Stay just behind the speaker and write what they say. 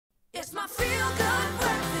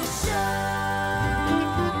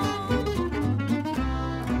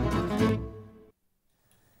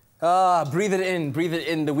Breathe it in, breathe it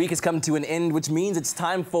in. The week has come to an end, which means it's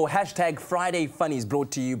time for #Friday Funnies,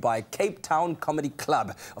 brought to you by Cape Town Comedy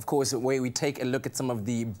Club. Of course, where we take a look at some of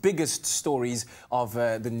the biggest stories of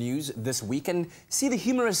the news this week and see the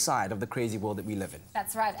humorous side of the crazy world that we live in.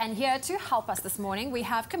 That's right. And here to help us this morning, we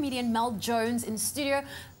have comedian Mel Jones in studio.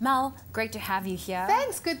 Mel, great to have you here.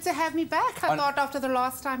 Thanks, good to have me back. I thought after the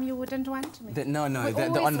last time you wouldn't want me. The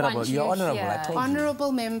honourable, you're honourable, I told you.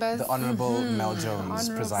 Honourable members. The Honourable Mel Jones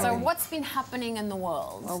presiding. So what's been happening in the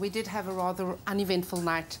world? Well, we did have a rather uneventful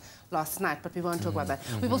night last night, but we won't talk about that.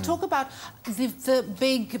 We will talk about the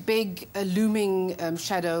big looming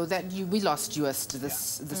shadow that we lost Joost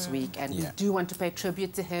this week, and we do want to pay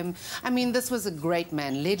tribute to him. I mean, this was a great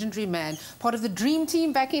man, legendary man, part of the dream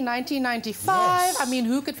team back in 1995. Yes. I mean,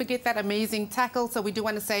 who could forget that amazing tackle? So we do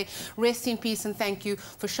want to say rest in peace and thank you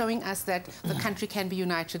for showing us that the country can be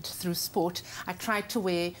united through sport. I tried to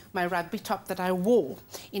wear my rugby top that I wore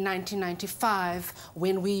in 1995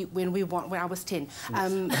 when I was 10.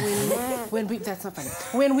 That's not funny.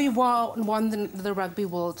 When we won the Rugby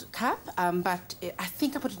World Cup, but I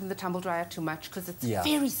think I put it in the tumble dryer too much because it's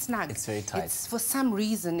very snug. It's very tight. For some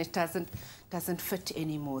reason, it doesn't fit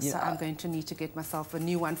anymore. So I'm going to need to get myself a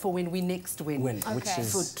new one for when we next win. Which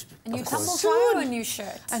is a new tumble dryer or a new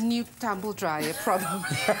shirt? A new tumble dryer,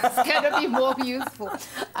 probably. It's going to be more useful.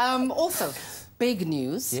 Also, big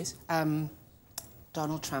news. Yes.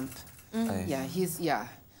 Donald Trump.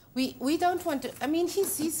 We don't want to. I mean,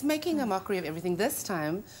 he's making a mockery of everything. This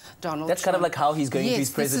time, Donald. That's Trump, kind of like how he's going to his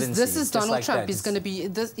presidency. This is Donald Trump. He's going to be.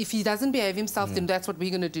 If he doesn't behave himself, then that's what we're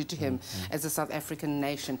going to do to him as a South African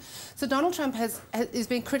nation. So Donald Trump has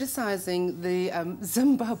been criticizing the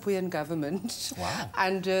Zimbabwean government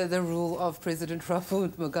under the rule of President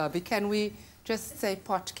Robert Mugabe. Can we just say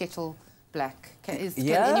pot kettle black? Can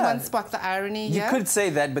anyone spot the irony here? You could say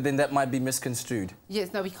that, but then that might be misconstrued.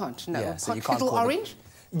 Yes, no, we can't. No, yeah, so pot kettle orange.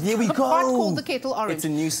 Here we go. Pot called the kettle orange. It's a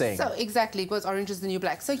new saying. So exactly, because orange is the new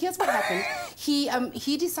black. So here's what happened.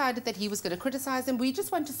 He decided that he was going to criticize him. We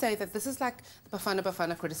just want to say that this is like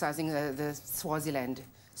Bafana criticizing the Swaziland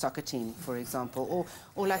soccer team, for example,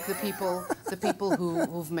 or like the people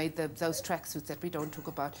who've made those tracksuits that we don't talk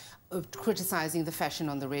about, criticizing the fashion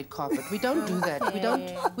on the red carpet. We don't do that.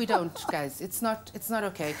 We don't, guys. It's not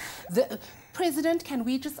okay. The President, can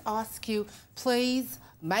we just ask you, please?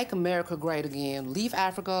 Make America great again. Leave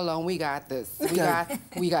Africa alone. We got this.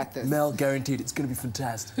 We got this. Mel, guaranteed, it's going to be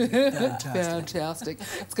fantastic. Fantastic.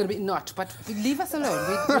 It's going to be not, but leave us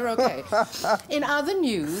alone. We're okay. In other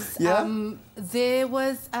news, there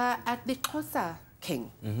was at the Xhosa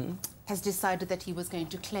King has decided that he was going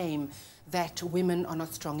to claim that women are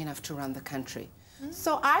not strong enough to run the country.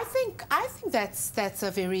 So I think that's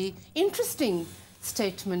a very interesting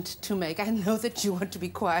statement to make. I know that you want to be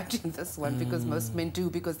quiet in this one because most men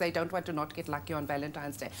do, because they don't want to not get lucky on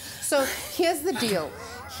Valentine's Day. So here's the deal.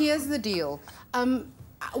 Here's the deal.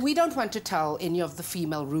 We don't want to tell any of the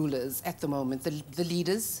female rulers at the moment, the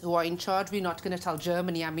leaders who are in charge. We're not going to tell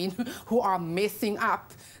Germany, I mean, who are messing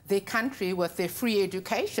up their country with their free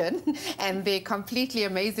education and their completely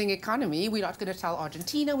amazing economy. We're not going to tell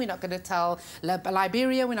Argentina. We're not going to tell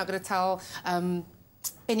Liberia. We're not going to tell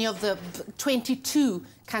any of the 22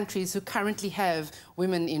 countries who currently have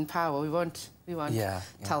women in power. We won't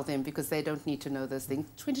tell them because they don't need to know those things.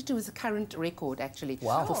 22 is the current record, actually,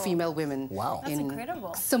 for female women. Wow. That's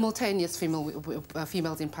incredible. Simultaneous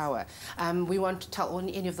females in power. We won't tell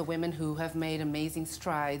any of the women who have made amazing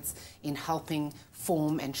strides in helping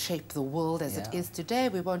form and shape the world as it is today.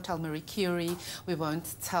 We won't tell Marie Curie. We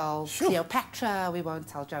won't tell Cleopatra. We won't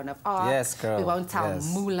tell Joan of Arc. Yes, girl. We won't tell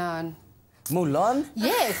Mulan. Mulan?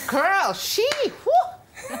 Yes, girl, she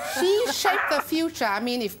shaped the future. I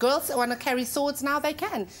mean, if girls want to carry swords now, they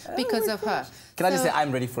can because of her. Can I just say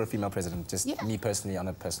I'm ready for a female president, just me personally, on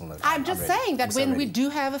a personal level. I'm just saying that when we do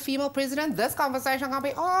have a female president, this conversation is going to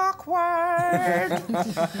be awkward.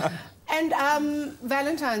 And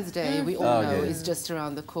Valentine's Day, we all know, is just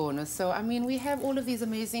around the corner. So, I mean, we have all of these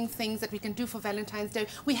amazing things that we can do for Valentine's Day.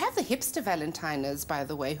 We have the hipster Valentiners, by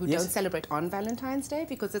the way, who don't celebrate on Valentine's Day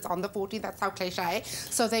because it's on the 14th. That's how cliche.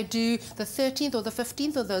 So they do the 13th or the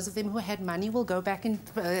 15th, or those of them who had money will go back and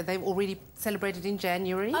they've already celebrated in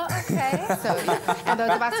January. Oh, okay. So, and those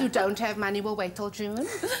of us who don't have money will wait till June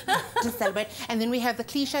to celebrate. And then we have the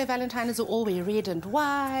cliche Valentiners who all wear red and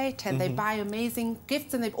white, and they buy amazing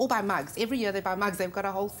gifts, and they all buy mugs. mugs. Every year they buy mugs. They've got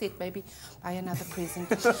a whole set, maybe buy another present.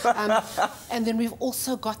 And then we've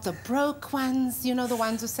also got the broke ones, you know, the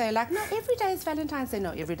ones who say like, no, every day is Valentine's Day.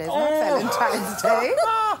 No, every day is not Valentine's Day.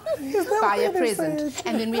 Buy a present.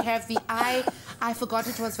 And then we have the I forgot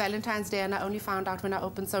it was Valentine's Day and I only found out when I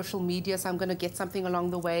opened social media, so I'm going to get something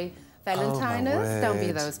along the way. Valentines, don't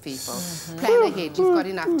be those people. Plan ahead, you've got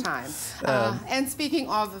enough time. And speaking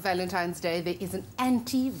of Valentine's Day, there is an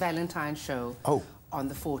anti-Valentine show on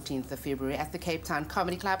the 14th of February at the Cape Town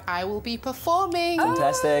Comedy Club. I will be performing.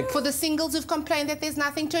 Fantastic. For the singles who've complained that there's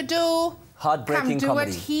nothing to do. Heartbreaking come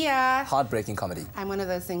comedy. do it here. Heartbreaking comedy. I'm one of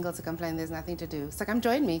those singles who complain there's nothing to do. So come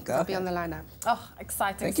join me, because I'll be on the lineup. Oh,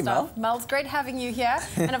 exciting Thank you, stuff. Mel. Mel's great having you here.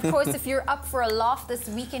 And of course, if you're up for a laugh this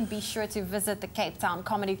weekend, be sure to visit the Cape Town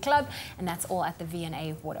Comedy Club. And that's all at the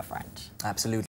V&A Waterfront. Absolutely.